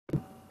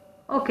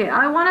Okay,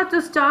 I wanted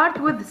to start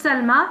with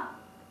Selma.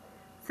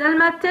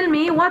 Selma, tell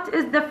me, what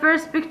is the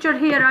first picture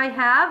here I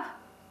have?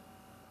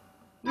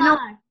 You know,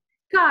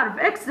 carve.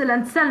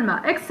 Excellent,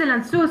 Selma.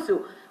 Excellent,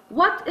 Susu.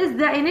 What is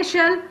the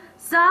initial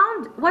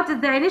sound? What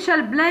is the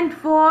initial blend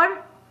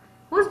for?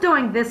 Who's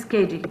doing this,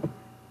 KG?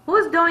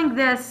 Who's doing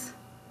this?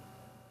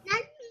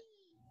 Not me.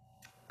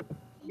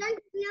 Don't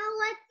know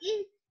what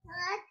is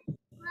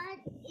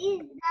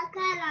the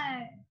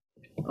color.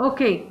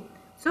 Okay,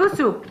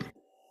 Susu.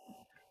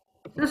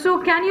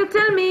 Susu, can you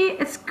tell me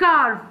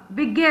scarf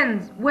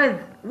begins with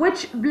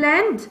which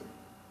blend?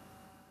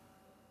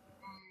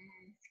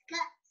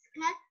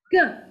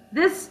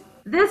 This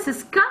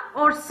is ka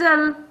or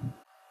sil?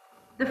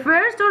 The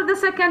first or the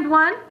second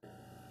one?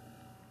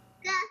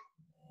 Ka.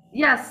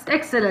 Yes,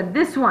 excellent.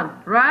 This one,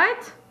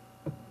 right?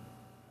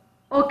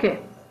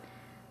 Okay.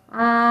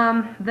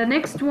 The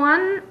next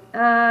one,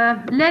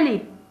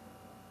 Lily.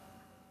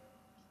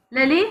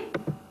 Lily?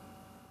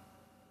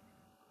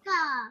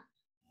 Ka.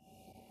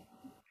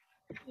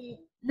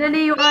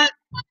 Lily, you are...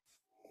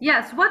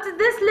 Yes, what is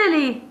this,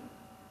 Lily?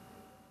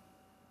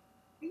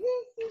 This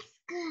is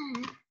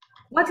ka.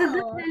 What is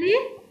this, Lily?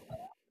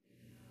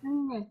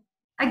 Mm.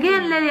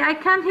 Again, Lily, I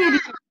can't hear you.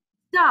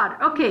 Star.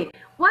 Okay.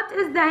 What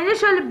is the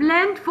initial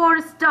blend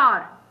for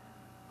star?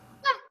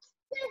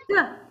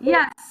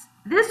 Yes.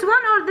 This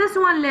one or this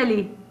one,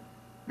 Lily?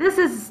 This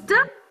is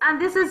st and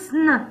this is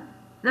n.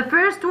 The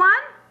first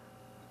one?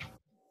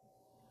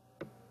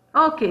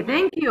 Okay,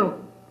 thank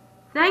you.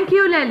 Thank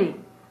you, Lily.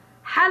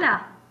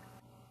 Hala.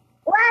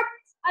 What?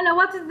 Hala,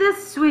 what is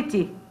this,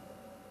 sweetie?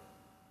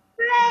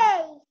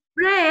 Spray.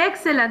 Spray,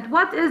 excellent.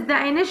 What is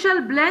the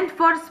initial blend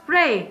for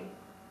spray?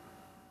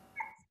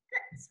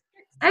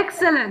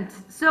 Excellent.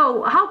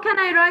 So, how can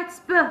I write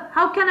sp?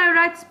 How can I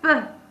write sp?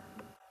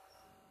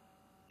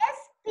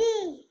 SP.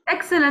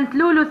 Excellent,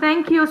 Lulu.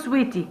 Thank you,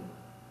 sweetie.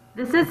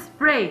 This is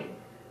spray.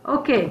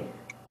 Okay.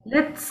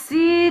 Let's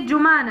see,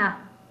 Jumana.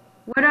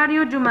 Where are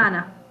you,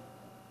 Jumana?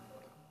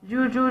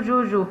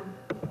 Juju.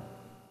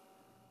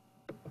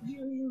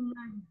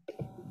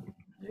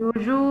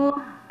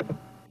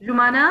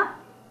 Jumana?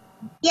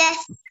 Yes.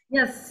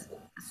 Yes.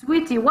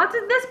 Sweetie, what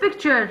is this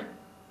picture?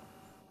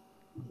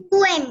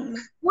 Swim.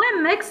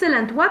 Swim,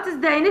 excellent. What is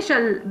the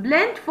initial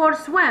blend for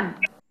swim?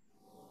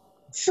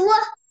 Sw.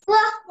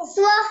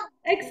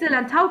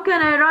 Excellent. How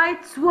can I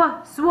write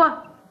swa?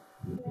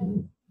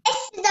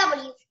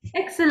 SW.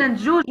 Excellent,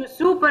 Juju.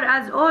 Super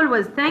as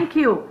always. Thank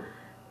you.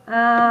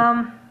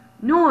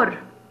 Noor.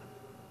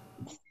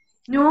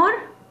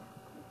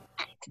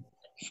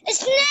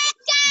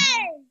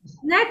 Snacker.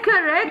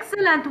 Snicker,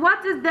 excellent.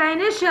 What is the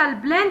initial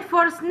blend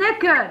for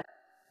snicker?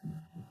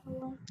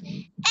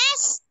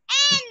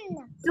 SN.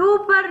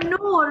 Super,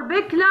 Noor.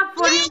 Big clap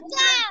for you,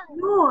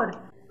 Noor.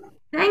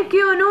 Thank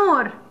you,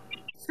 Noor.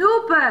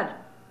 Super.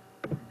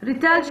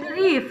 Rital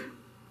Sharif.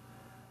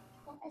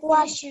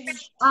 Washer.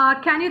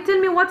 Can you tell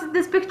me what is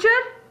this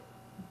picture?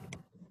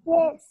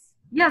 Yes.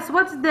 Yes,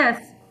 what's this?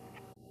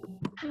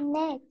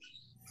 Snack.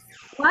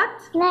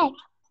 What? Snack.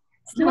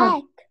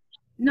 No. Snack.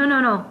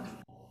 No.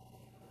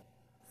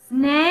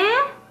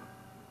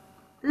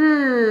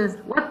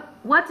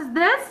 What is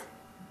this?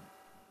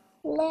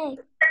 Leg.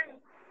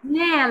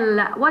 Snail.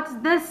 What is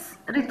this,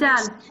 Rital?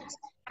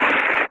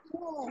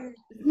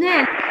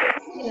 Snail.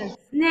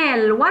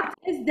 Snail. What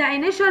is the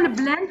initial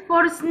blend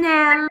for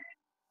snail?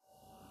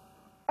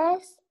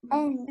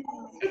 SN.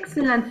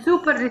 Excellent.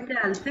 Super,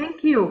 Rital.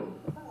 Thank you.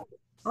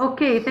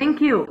 Okay,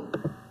 thank you.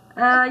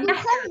 Yahya.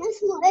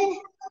 اسمه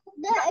ايه؟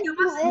 ده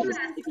اسمه ايه؟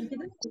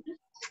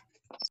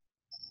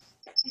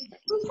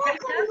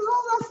 مفكر ان هو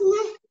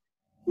اسمه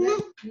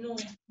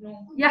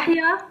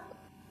Yahya.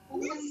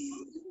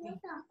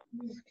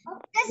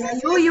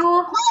 Yo.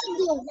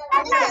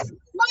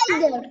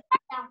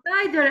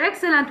 Spider.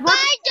 Excellent.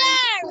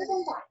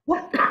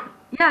 What?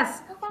 Yes.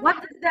 What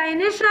is the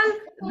initial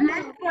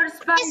blend for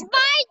spider?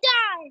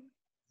 Spider.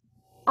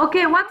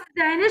 Okay. What is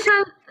the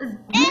initial?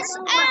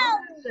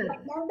 Spider.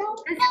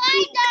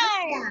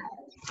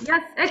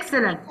 Yes.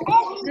 Excellent.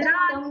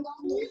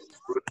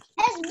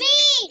 SB.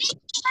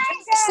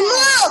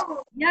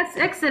 Smoke. Yes.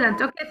 Excellent.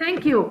 Okay.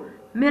 Thank you.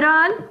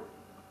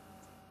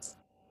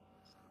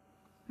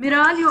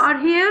 Miral, you are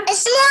here?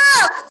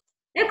 Smoke.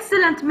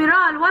 Excellent,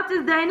 Miral. What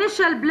is the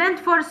initial blend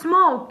for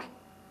smoke?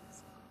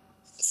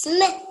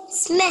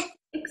 Smith.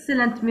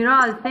 Excellent,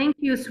 Miral. Thank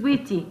you,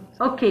 sweetie.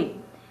 Okay.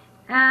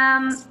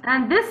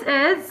 And this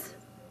is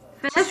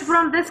finished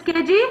from this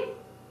KG?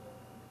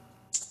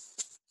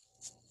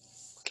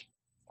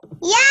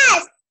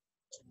 Yes.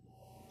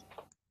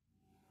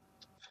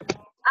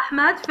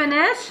 Ahmad,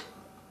 finish?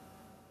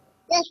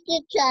 Yes,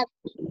 teacher.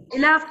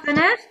 Ilaf,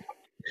 finished?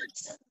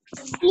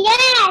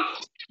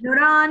 Yes.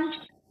 Nuran?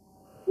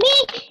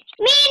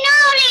 Me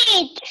know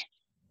it.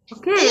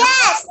 Okay.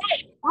 Yes.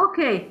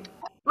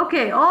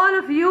 Okay, all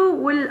of you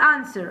will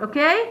answer,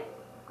 okay?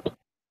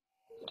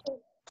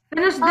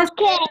 Finish this.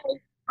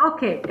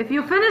 Okay, if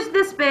you finish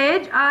this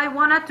page, I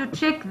wanted to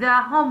check the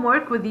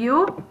homework with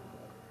you.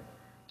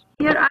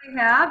 Here I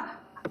have.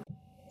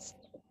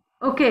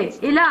 Okay,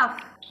 Ilaf.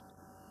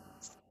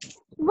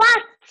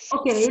 What?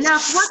 Okay,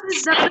 Elaf, what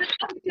is the first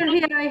picture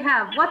here I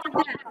have? What is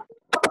that?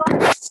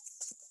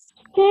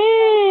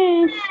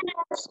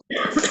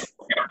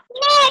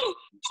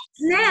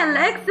 Snail,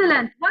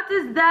 excellent. What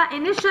is the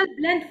initial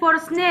blend for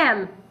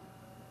snail?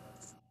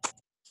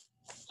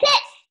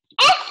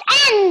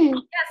 SN.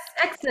 Yes,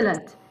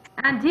 excellent.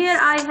 And here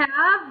I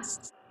have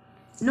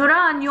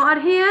Nuran, you are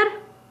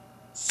here?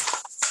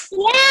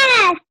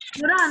 Yes.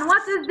 Nuran,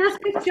 what is this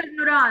picture,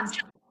 Nuran?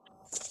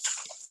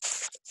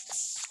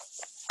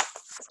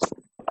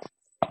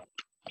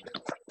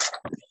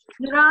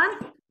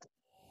 Nuran?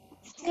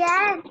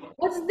 Yes.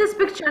 What is this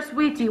picture,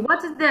 sweetie?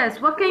 What is this?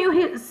 What can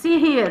you see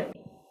here?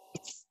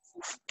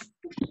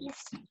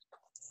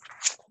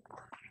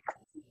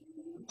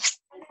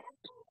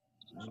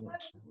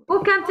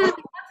 Who can tell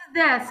me what is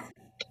this?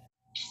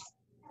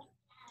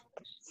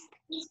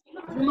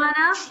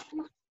 Jumana?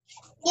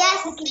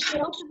 Yes.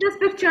 What is this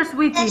picture,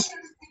 sweetie?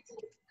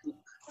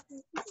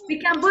 We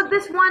can put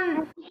this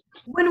one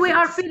when we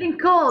are feeling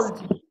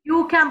cold.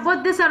 You can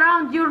put this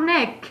around your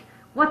neck.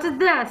 What is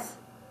this?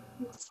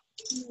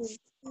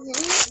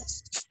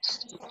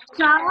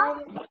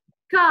 Scarf?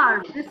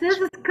 Scarf. This is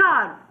a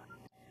scarf.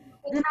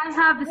 Then I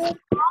have a scarf.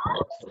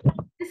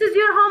 This is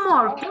your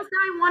homework. Just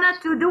I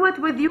wanted to do it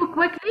with you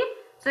quickly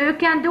so you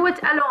can do it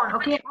alone,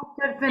 okay,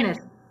 after finish.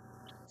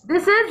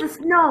 This is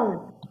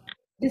snow.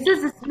 This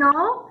is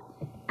snow.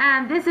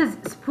 And this is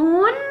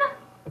spoon.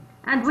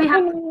 And we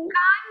have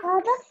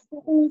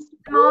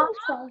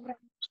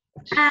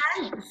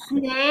and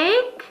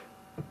snake.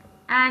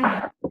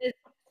 And this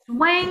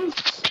swing.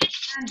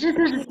 And this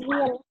is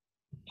swing.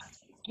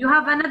 You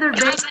have another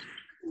page.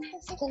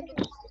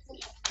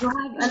 You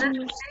have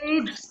another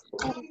page.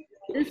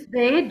 This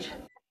page.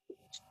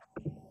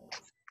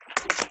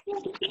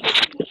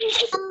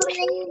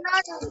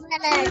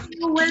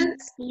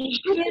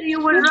 Here you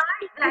will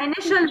write the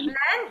initial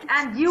blend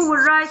and you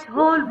will write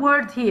whole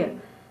word here.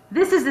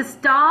 This is a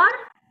star,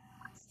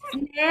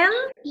 snail,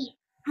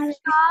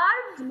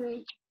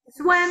 starve,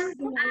 swim,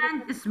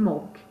 and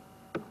smoke.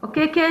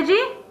 Okay, KG?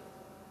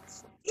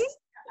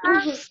 All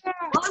of you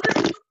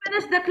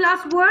finish the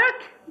classwork?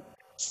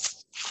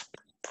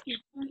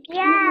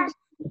 Yes.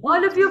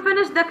 All of you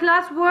finish the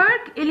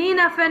classwork?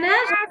 Elena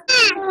finished?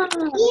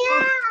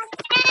 Yes.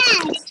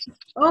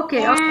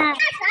 Okay. Yes.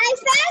 I